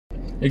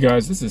Hey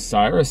guys, this is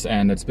Cyrus,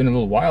 and it's been a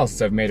little while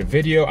since I've made a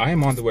video. I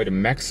am on the way to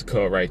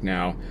Mexico right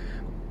now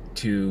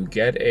to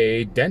get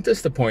a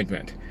dentist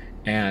appointment.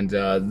 And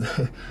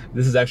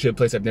this is actually a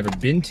place I've never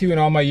been to in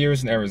all my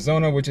years in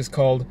Arizona, which is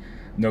called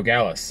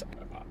Nogales.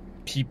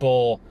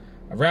 People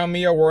around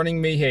me are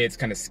warning me, hey, it's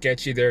kind of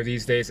sketchy there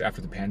these days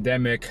after the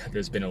pandemic.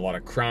 There's been a lot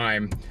of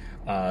crime.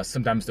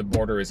 Sometimes the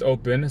border is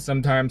open,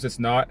 sometimes it's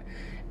not.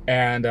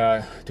 And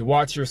to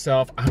watch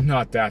yourself, I'm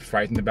not that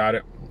frightened about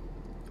it.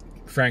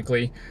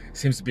 Frankly,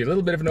 seems to be a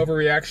little bit of an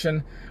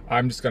overreaction.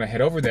 I'm just gonna head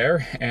over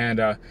there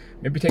and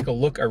maybe take a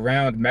look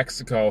around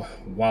Mexico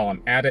while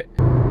I'm at it.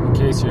 In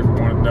case you ever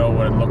want to know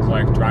what it looked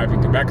like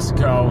driving to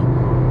Mexico,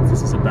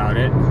 this is about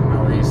it,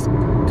 at least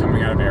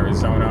coming out of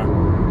Arizona.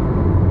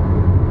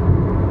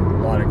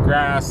 A lot of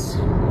grass, a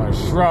lot of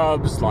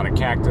shrubs, a lot of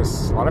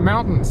cactus, a lot of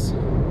mountains.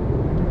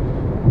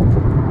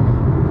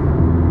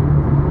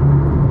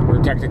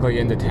 We're technically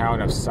in the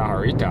town of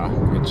Sahuarita,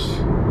 which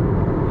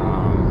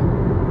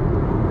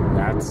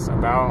that's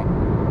about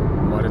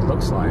what it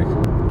looks like.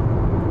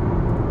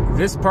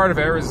 This part of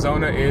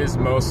Arizona is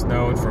most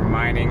known for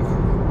mining.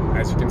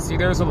 As you can see,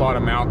 there's a lot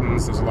of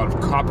mountains, there's a lot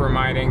of copper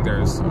mining,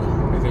 there's,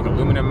 I think,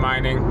 aluminum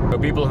mining. The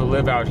people who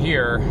live out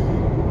here,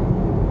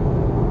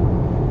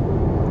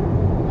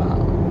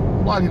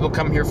 a lot of people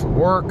come here for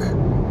work.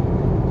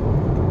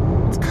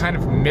 It's kind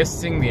of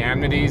missing the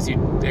amenities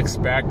you'd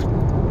expect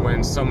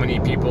when so many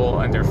people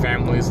and their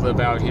families live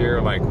out here.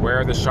 Like, where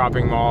are the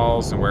shopping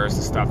malls and where's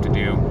the stuff to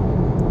do?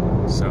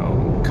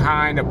 So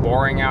kind of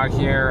boring out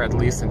here, at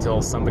least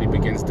until somebody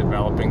begins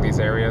developing these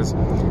areas.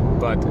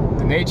 But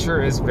the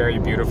nature is very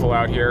beautiful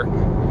out here.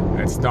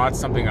 It's not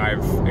something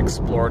I've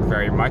explored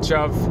very much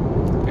of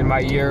in my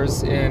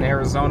years in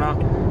Arizona,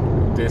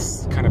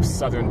 this kind of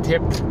southern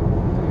tip.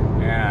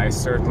 And I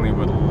certainly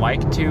would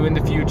like to in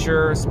the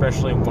future,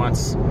 especially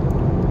once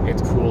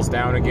it cools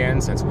down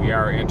again, since we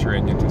are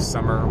entering into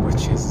summer,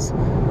 which is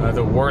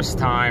the worst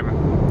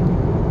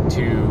time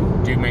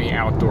to do many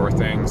outdoor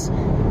things.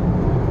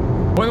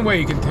 One way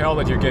you can tell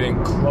that you're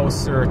getting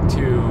closer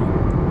to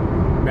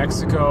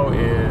Mexico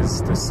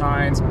is the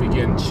signs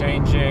begin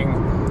changing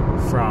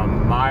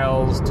from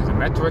miles to the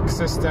metric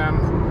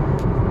system.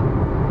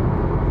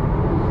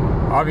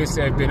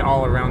 Obviously, I've been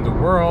all around the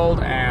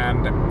world,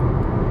 and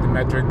the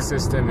metric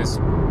system is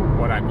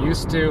what I'm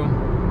used to.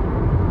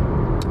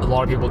 A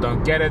lot of people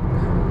don't get it,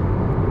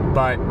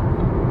 but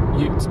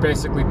it's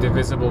basically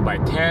divisible by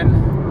 10.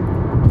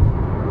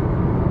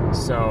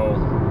 So,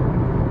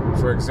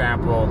 for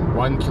example,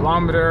 1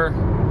 kilometer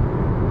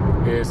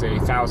is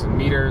 1,000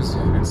 meters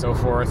and so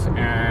forth,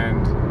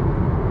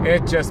 and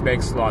it just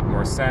makes a lot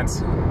more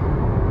sense.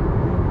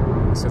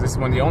 So this is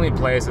one of the only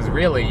places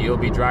really you'll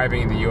be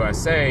driving in the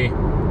USA,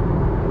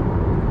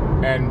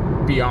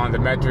 and beyond the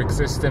metric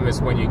system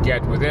is when you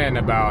get within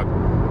about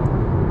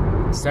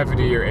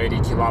 70 or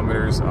 80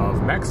 kilometers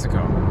of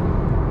Mexico.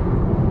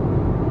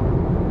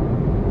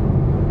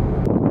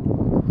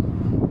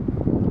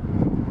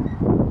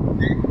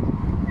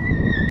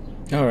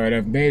 Alright,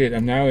 I've made it.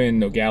 I'm now in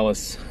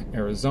Nogales,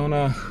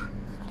 Arizona.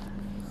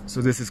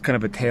 So this is kind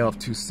of a tale of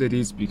two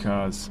cities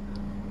because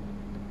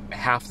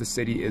half the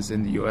city is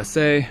in the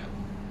USA,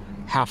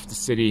 half the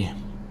city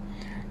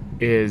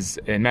is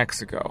in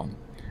Mexico.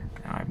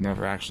 I've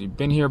never actually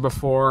been here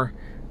before,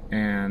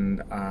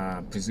 and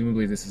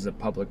presumably this is a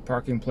public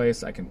parking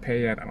place I can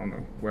pay at. I don't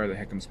know where the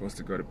heck I'm supposed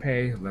to go to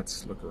pay.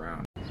 Let's look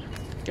around.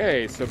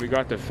 Okay, so we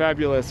got the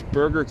fabulous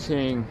Burger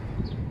King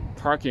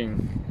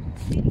parking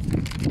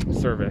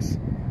service,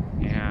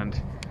 and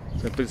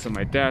so I put this on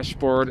my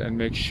dashboard and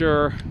make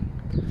sure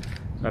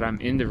that I'm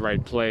in the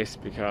right place,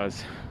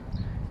 because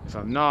if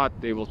I'm not,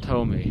 they will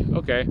tow me.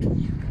 Okay,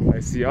 I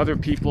see other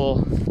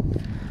people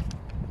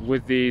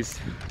with these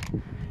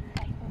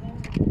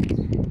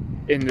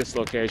in this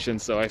location,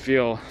 so I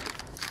feel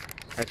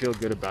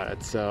good about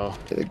it. So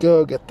gonna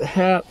go get the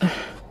hat,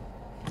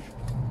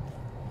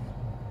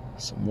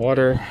 some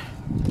water,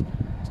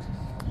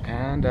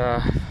 and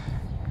I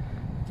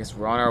guess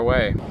we're on our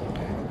way.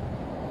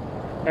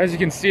 As you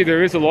can see,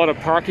 there is a lot of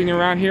parking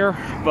around here,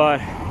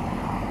 but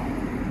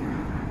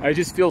I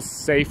just feel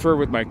safer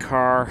with my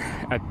car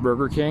at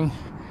Burger King.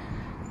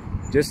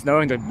 Just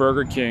knowing that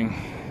Burger King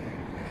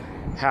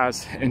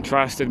has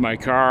entrusted my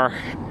car,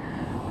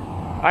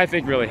 I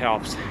think really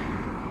helps.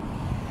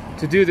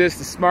 To do this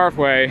the smart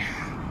way,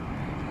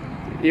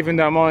 even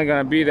though I'm only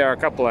gonna be there a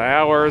couple of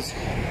hours,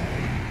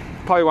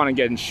 probably wanna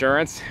get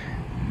insurance.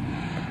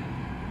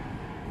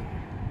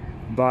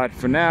 But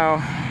for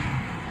now,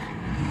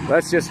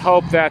 let's just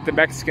hope that the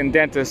Mexican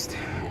dentist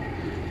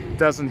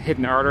doesn't hit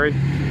an artery.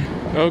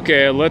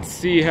 Okay, let's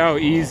see how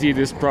easy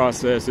this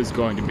process is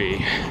going to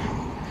be.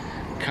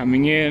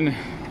 Coming in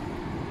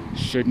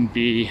shouldn't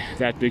be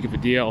that big of a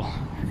deal,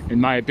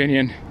 in my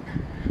opinion.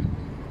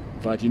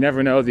 But you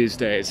never know these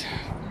days.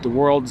 The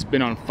world's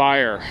been on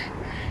fire.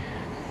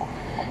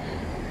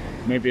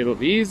 Maybe it'll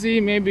be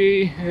easy,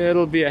 maybe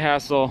it'll be a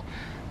hassle.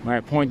 My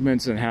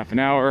appointment's in half an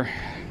hour.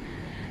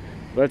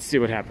 Let's see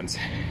what happens.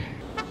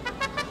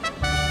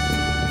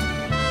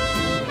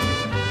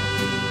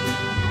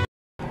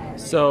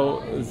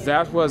 So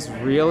that was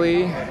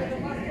really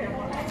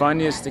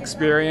funniest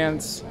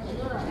experience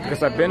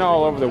because I've been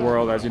all over the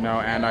world, as you know,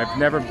 and I've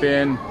never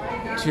been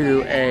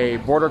to a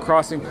border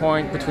crossing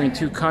point between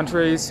two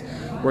countries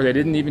where they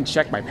didn't even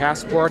check my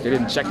passport, they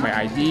didn't check my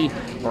ID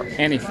or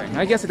anything.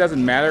 I guess it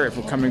doesn't matter if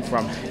we're coming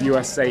from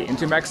USA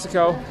into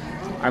Mexico.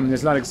 I mean,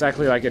 there's not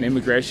exactly like an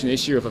immigration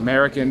issue of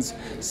Americans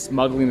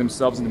smuggling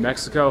themselves into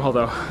Mexico,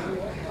 although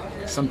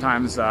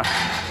sometimes it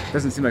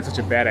doesn't seem like such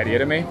a bad idea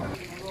to me.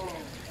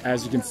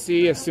 As you can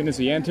see, as soon as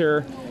we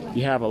enter,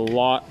 you have a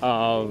lot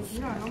of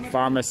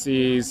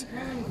pharmacies,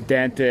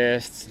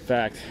 dentists, in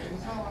fact,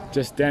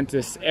 just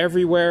dentists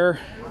everywhere.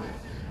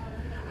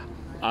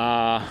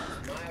 My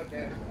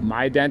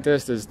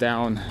dentist is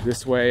down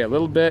this way a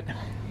little bit.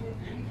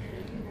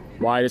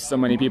 Why do so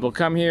many people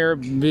come here?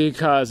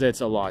 Because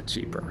it's a lot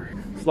cheaper.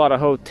 There's a lot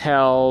of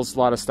hotels, a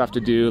lot of stuff to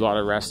do, a lot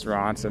of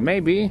restaurants, and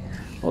maybe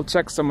we'll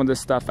check some of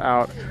this stuff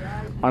out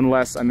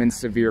unless I'm in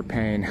severe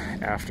pain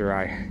after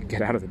I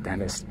get out of the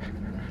dentist.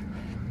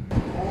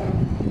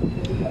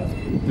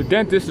 The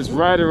dentist is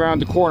right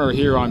around the corner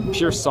here on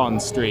Pearson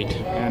Street,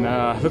 and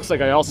looks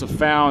like I also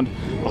found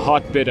a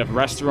hotbed of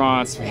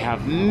restaurants. We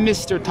have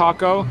Mr.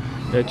 Taco.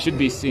 It should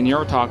be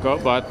Senor Taco,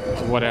 but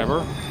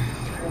whatever.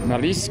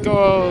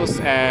 Mariscos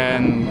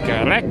and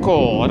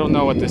Greco. I don't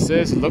know what this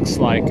is. It looks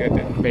like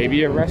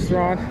maybe a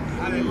restaurant.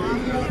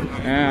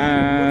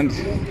 And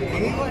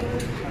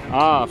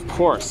of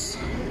course,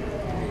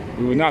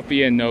 we would not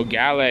be in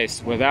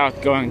Nogales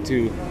without going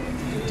to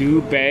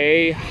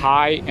Dubai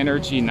High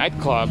Energy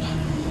Nightclub,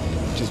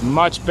 which is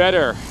much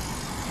better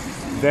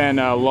than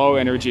a low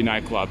energy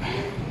nightclub.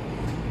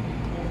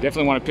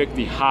 Definitely want to pick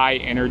the high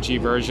energy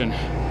version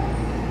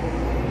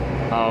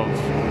of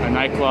a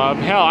nightclub.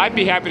 Hell, I'd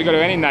be happy to go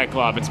to any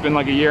nightclub. It's been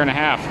like a year and a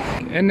half.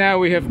 And now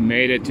we have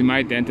made it to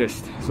my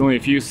dentist. There's only a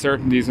few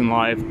certainties in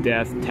life: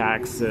 death,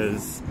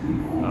 taxes,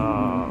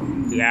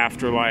 the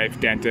afterlife,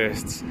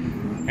 dentists,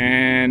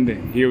 and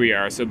here we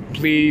are. So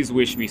please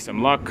wish me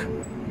some luck.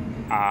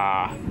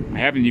 I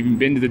haven't even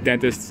been to the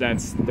dentist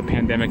since the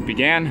pandemic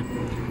began,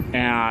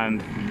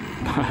 and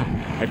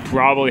I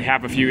probably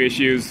have a few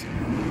issues.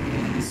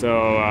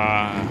 So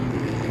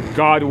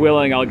God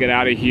willing, I'll get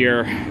out of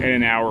here in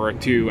an hour or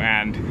two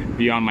and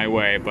be on my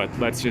way, but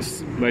let's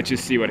just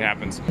see what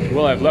happens.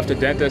 Well, I've left the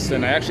dentist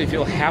and I actually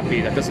feel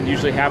happy. That doesn't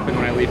usually happen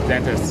when I leave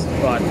dentists,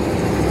 but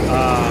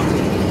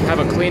have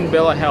a clean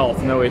bill of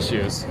health, no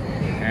issues.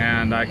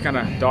 And I kind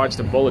of dodged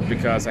a bullet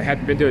because I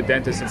hadn't been to a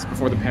dentist since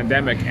before the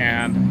pandemic,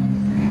 and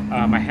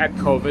I had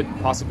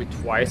COVID possibly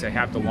twice. I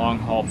have the long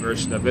haul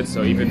version of it,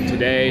 so even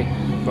today,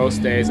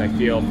 most days I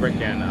feel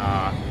freaking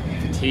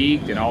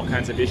fatigued and all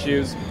kinds of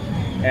issues.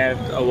 And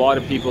a lot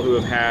of people who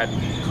have had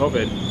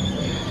COVID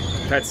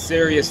have had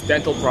serious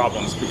dental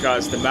problems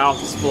because the mouth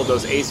is full of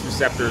those ACE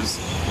receptors,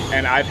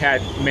 and I've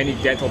had many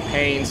dental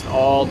pains,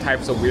 all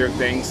types of weird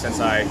things since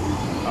I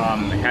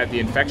had the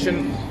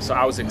infection. So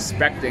I was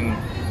expecting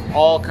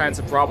all kinds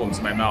of problems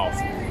in my mouth,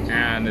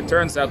 and it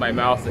turns out my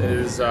mouth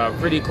is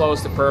pretty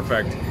close to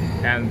perfect,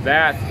 and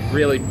that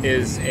really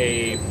is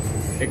a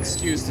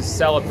excuse to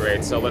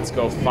celebrate. So let's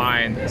go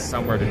find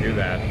somewhere to do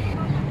that.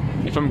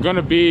 If I'm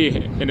gonna be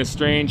in a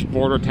strange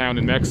border town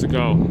in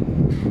Mexico,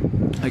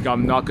 like,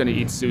 I'm not gonna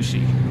eat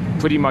sushi.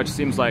 Pretty much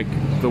seems like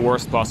the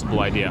worst possible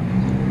idea.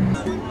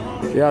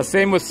 Yeah,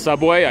 same with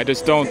Subway. I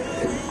just don't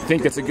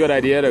think it's a good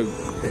idea to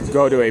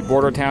go to a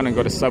border town and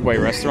go to Subway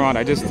restaurant.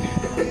 I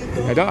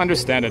don't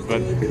understand it,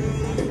 but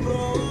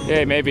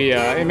yeah,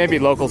 maybe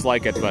locals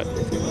like it, but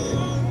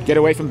get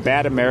away from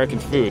bad American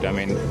food. I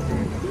mean,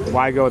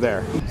 why go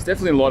there? There's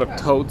definitely a lot of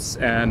totes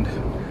and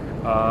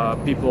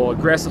people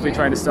aggressively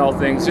trying to sell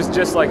things,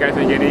 just like I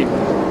think any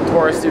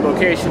touristy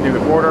location near the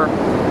border.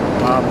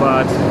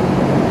 But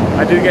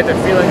I do get the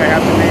feeling I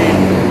have to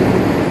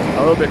be a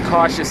little bit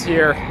cautious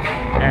here,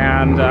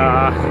 and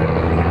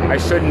I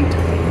shouldn't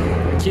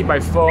keep my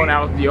phone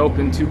out in the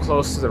open too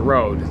close to the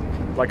road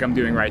like I'm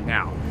doing right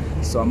now.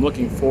 So I'm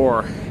looking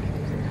for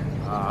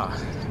a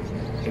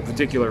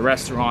particular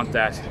restaurant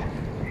that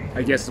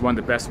I guess is one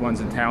of the best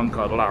ones in town,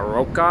 called La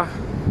Roca.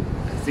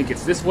 I think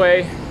it's this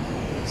way,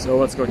 so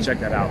let's go check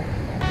that out.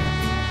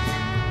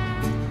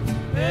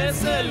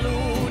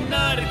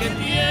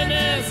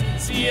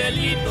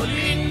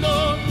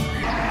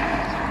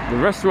 The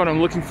restaurant I'm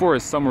looking for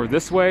is somewhere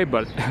this way,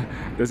 but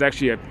there's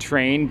actually a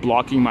train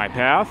blocking my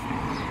path,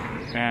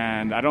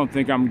 and I don't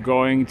think I'm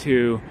going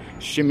to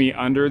shimmy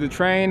under the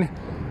train.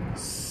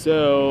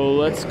 So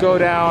let's go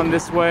down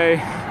this way,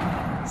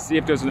 see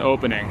if there's an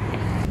opening.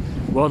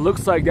 Well, it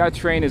looks like that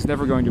train is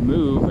never going to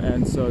move,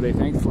 and so they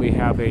thankfully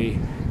have a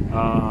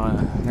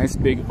nice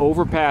big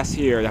overpass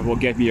here that will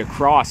get me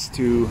across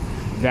to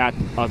that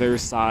other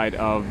side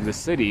of the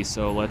city.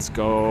 So let's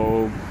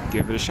go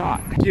give it a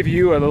shot. Give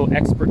you a little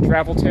expert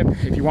travel tip.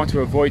 If you want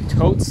to avoid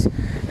totes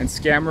and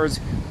scammers,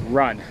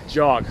 run,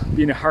 jog,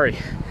 be in a hurry.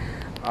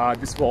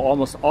 This will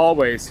almost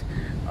always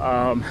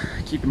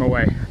keep them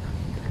away.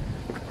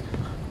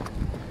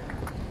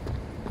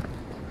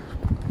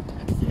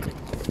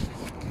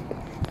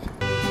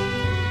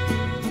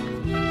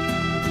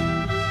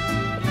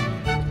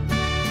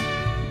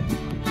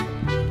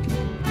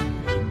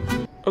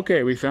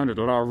 Okay, we found it.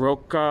 La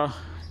Roca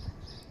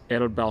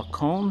El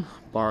Balcón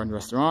bar and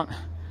restaurant.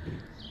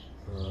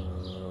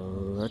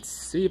 Let's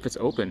see if it's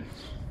open.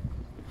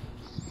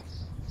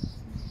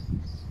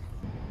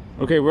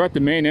 Okay, we're at the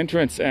main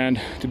entrance,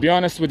 and to be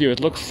honest with you, it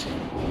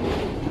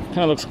kind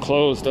of looks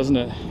closed, doesn't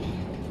it?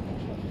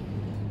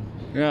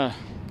 Yeah.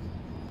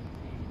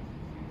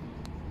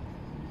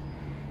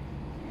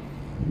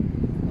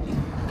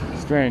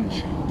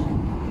 Strange.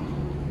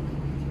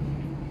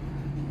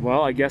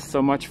 Well, I guess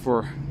so much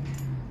for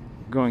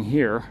going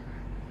here.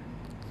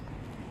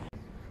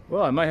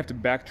 Well, I might have to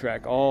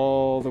backtrack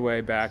all the way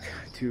back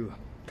to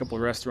a couple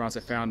of restaurants I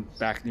found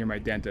back near my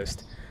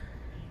dentist.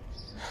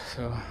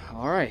 So,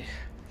 all right.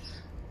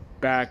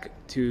 Back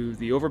to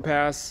the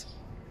overpass,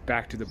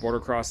 back to the border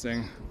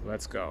crossing.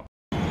 Let's go.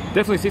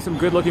 Definitely see some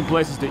good looking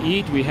places to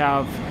eat. We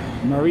have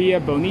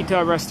Maria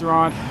Bonita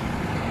restaurant,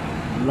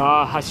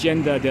 La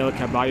Hacienda del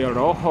Caballo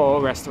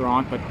Rojo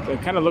restaurant, but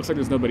it kind of looks like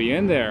there's nobody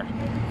in there.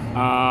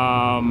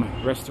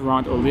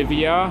 Restaurant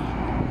Olivia.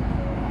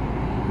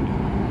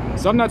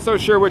 So I'm not so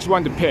sure which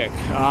one to pick.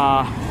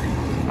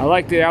 I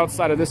like the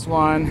outside of this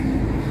one.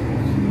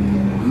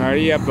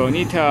 Maria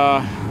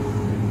Bonita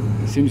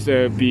seems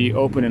to be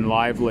open and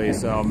lively,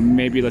 so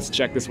maybe let's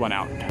check this one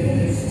out.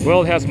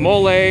 Well, it has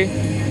mole,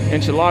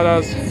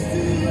 enchiladas,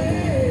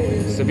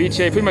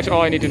 ceviche, pretty much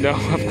all I need to know.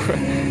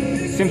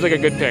 Seems like a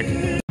good pick.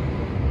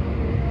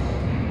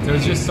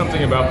 There's just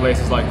something about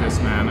places like this,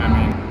 man. I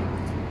mean,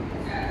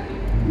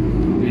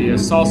 the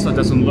salsa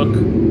doesn't look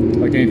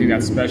like anything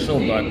that special,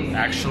 but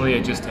actually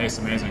it just tastes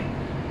amazing.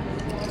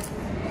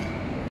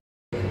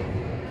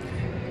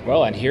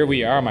 Well, and here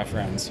we are, my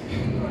friends.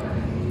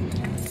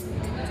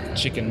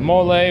 Chicken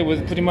mole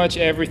with pretty much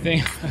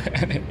everything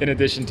in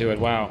addition to it.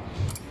 Wow.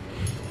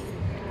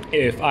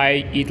 If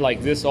I eat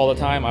like this all the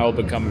time, I will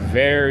become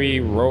very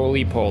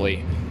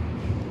roly-poly.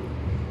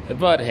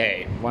 But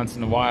hey, once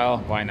in a while,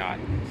 why not?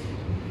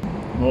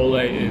 Mole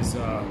is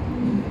a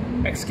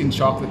Mexican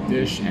chocolate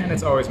dish, and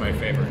it's always my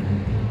favorite.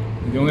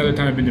 The only other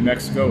time I've been to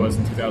Mexico was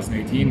in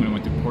 2018 when I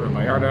went to Puerto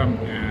Vallarta,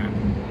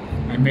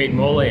 and I made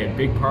mole a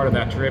big part of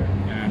that trip,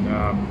 and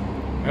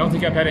I don't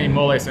think I've had any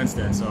mole since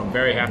then, so I'm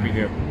very happy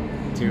to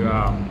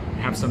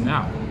have some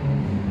now.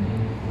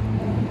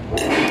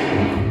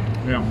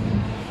 Yeah,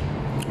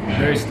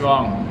 very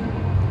strong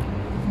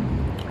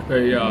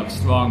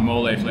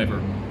mole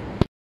flavor.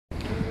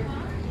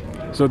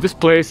 So this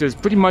place is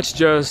pretty much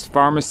just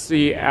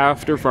pharmacy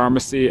after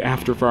pharmacy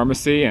after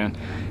pharmacy, and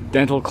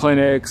dental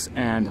clinics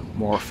and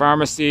more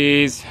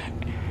pharmacies,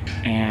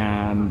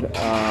 and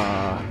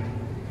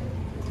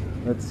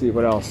let's see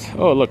what else.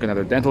 Oh, look,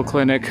 another dental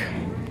clinic.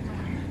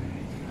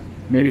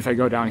 Maybe if I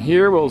go down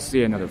here, we'll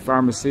see another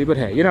pharmacy, but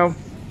hey, you know,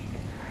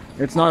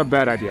 it's not a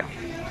bad idea.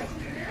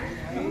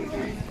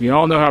 You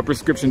all know how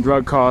prescription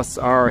drug costs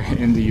are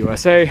in the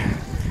USA.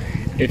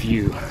 If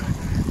you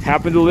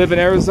happen to live in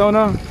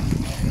Arizona,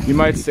 you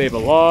might save a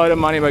lot of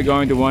money by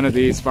going to one of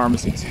these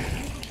pharmacies.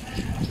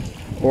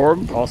 Or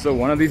also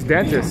one of these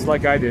dentists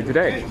like I did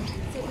today.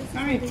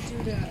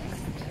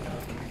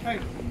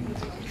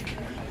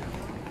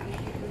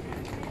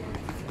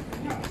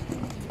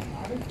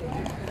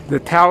 The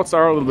touts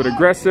are a little bit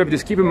aggressive.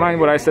 Just keep in mind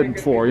what I said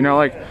before. You know,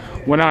 like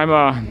when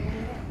I'm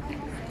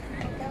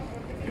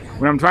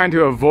trying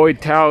to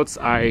avoid touts,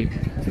 I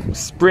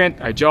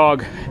sprint, I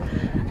jog.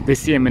 They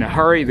see I'm in a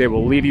hurry, they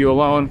will leave you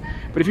alone.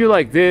 But if you're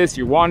like this,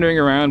 you're wandering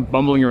around,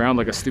 bumbling around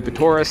like a stupid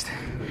tourist,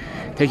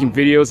 taking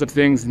videos of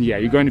things, and yeah,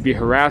 you're going to be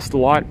harassed a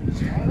lot.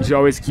 You should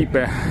always keep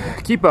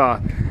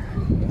a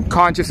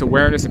conscious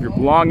awareness of your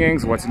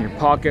belongings, what's in your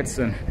pockets,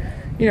 and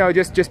you know,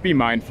 just be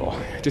mindful.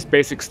 Just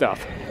basic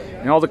stuff.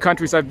 In all the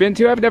countries I've been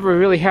to, I've never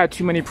really had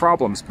too many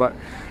problems, but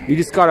you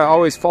just gotta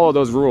always follow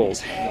those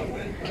rules.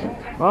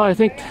 Well, I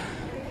think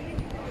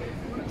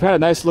I've had a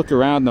nice look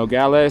around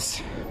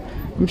Nogales.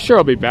 I'm sure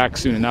I'll be back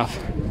soon enough.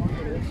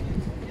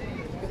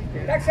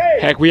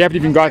 Heck, we haven't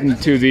even gotten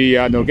to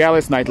the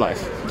Nogales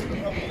nightlife.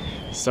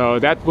 So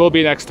that will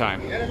be next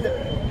time.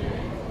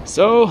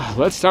 So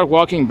let's start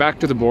walking back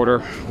to the border,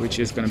 which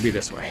is gonna be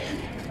this way.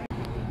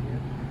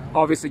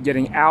 Obviously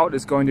getting out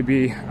is going to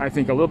be, I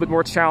think, a little bit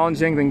more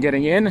challenging than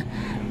getting in.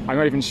 I'm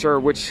not even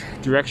sure which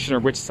direction or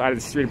which side of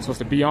the street I'm supposed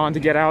to be on to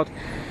get out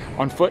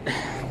on foot,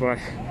 but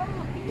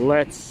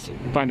let's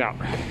find out.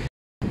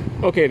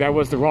 Okay, that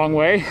was the wrong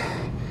way.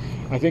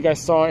 I think I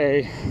saw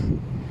a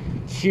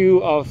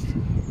queue of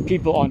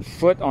people on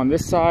foot on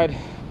this side,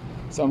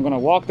 so I'm gonna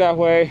walk that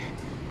way,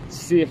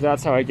 see if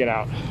that's how I get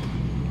out.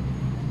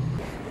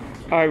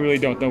 I really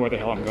don't know where the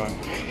hell I'm going.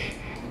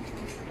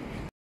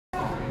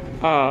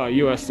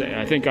 USA,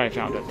 I think I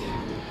found it.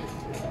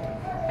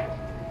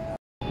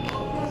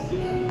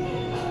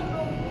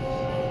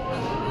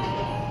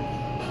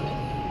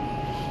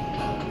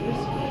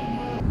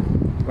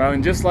 Well,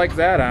 and just like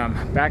that,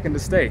 I'm back in the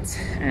States,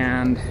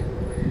 and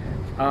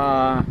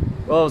well,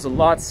 it was a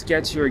lot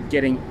sketchier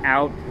getting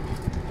out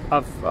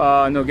of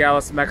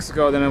Nogales,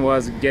 Mexico than it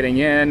was getting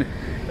in.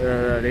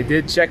 They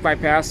did check my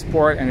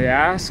passport, and they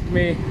asked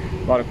me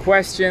a lot of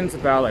questions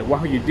about like,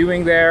 what were you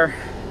doing there?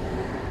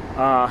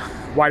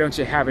 why don't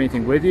you have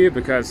anything with you?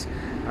 Because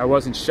I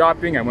wasn't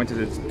shopping, I went to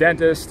the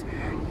dentist.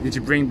 Did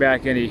you bring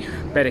back any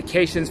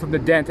medications from the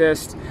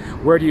dentist?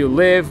 Where do you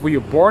live? Were you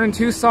born in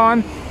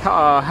Tucson?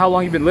 How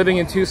long you been living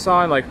in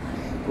Tucson? Like,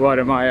 what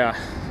am I,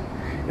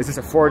 is this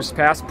a forged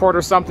passport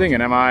or something?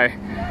 And am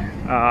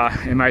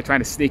I trying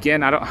to sneak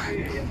in?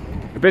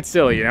 A bit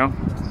silly, you know?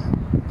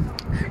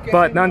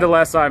 But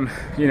nonetheless, I'm,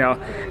 you know,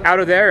 out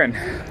of there and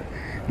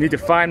need to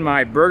find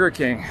my Burger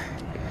King.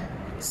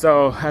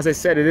 So, as I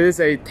said, it is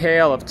a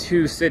tale of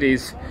two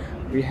cities.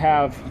 We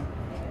have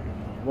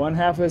one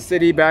half of the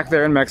city back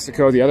there in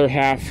Mexico, the other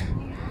half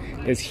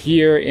is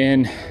here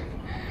in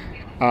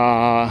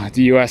the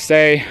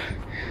USA.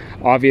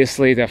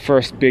 Obviously, the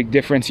first big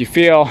difference you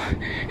feel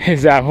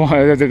is that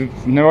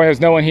there's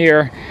no one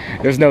here,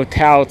 there's no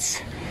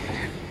touts.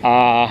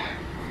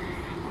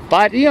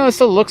 But, you know, it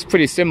still looks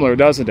pretty similar,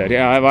 doesn't it?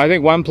 Yeah, I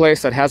think one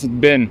place that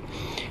hasn't been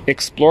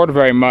explored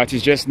very much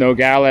is just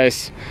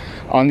Nogales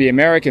on the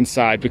American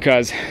side,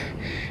 because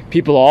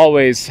people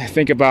always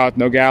think about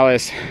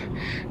Nogales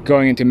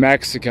going into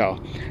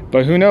Mexico,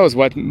 but who knows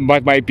what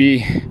might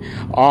be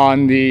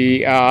on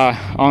the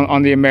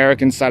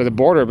American side of the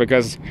border,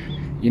 because,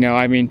 you know,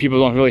 I mean,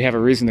 people don't really have a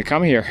reason to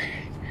come here.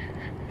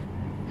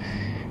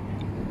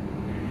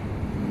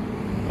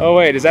 Oh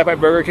wait, is that my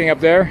Burger King up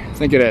there? I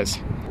think it is.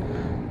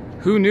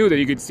 Who knew that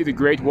you could see the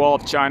Great Wall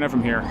of China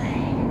from here?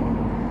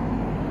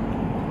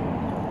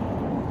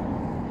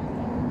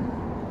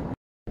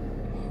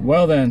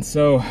 Well then,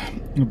 so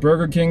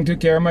Burger King took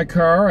care of my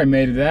car. I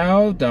made it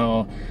out.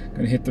 I'm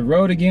gonna hit the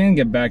road again,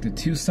 get back to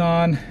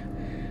Tucson.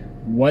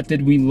 What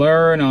did we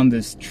learn on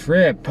this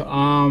trip?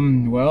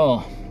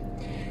 Well,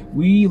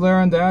 we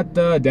learned that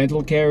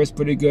dental care is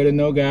pretty good in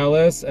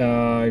Nogales.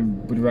 I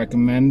would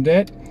recommend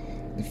it.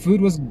 The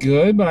food was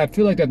good, but I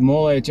feel like that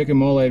mole, chicken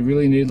mole,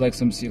 really needed like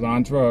some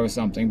cilantro or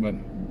something. But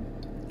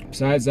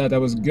besides that,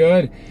 that was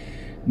good.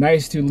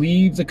 Nice to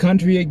leave the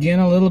country again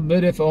a little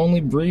bit, if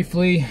only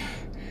briefly,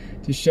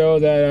 to show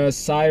that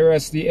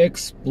Cyrus the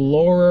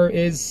Explorer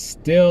is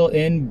still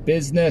in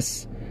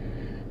business.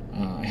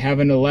 I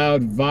haven't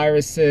allowed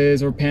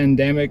viruses or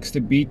pandemics to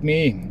beat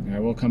me. I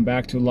will come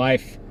back to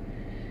life.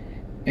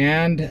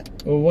 And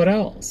what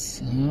else?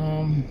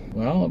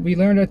 Well, we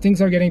learned that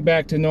things are getting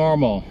back to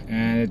normal,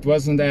 and it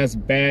wasn't as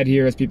bad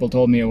here as people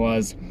told me it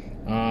was.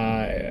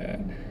 I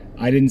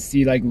didn't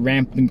see like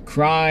rampant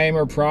crime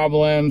or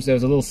problems. It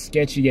was a little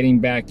sketchy getting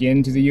back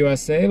into the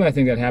USA, but I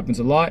think that happens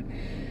a lot.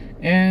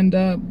 And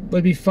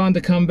it'd be fun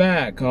to come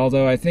back,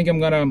 although I think I'm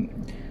gonna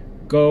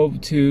go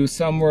to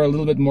somewhere a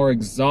little bit more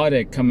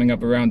exotic coming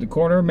up around the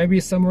corner. Maybe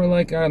somewhere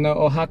like, I don't know,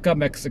 Oaxaca,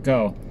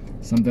 Mexico.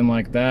 Something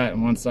like that,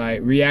 once I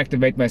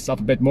reactivate myself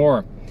a bit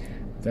more.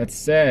 That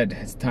said,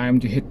 it's time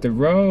to hit the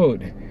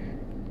road.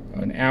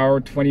 An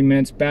hour, 20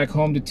 minutes back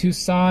home to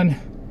Tucson.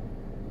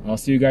 I'll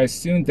see you guys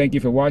soon. Thank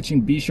you for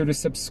watching. Be sure to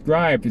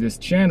subscribe to this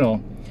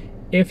channel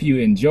if you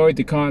enjoyed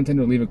the content,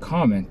 or leave a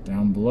comment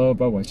down below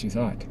about what you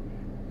thought.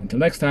 Until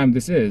next time,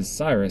 this is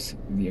Cyrus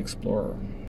the Explorer.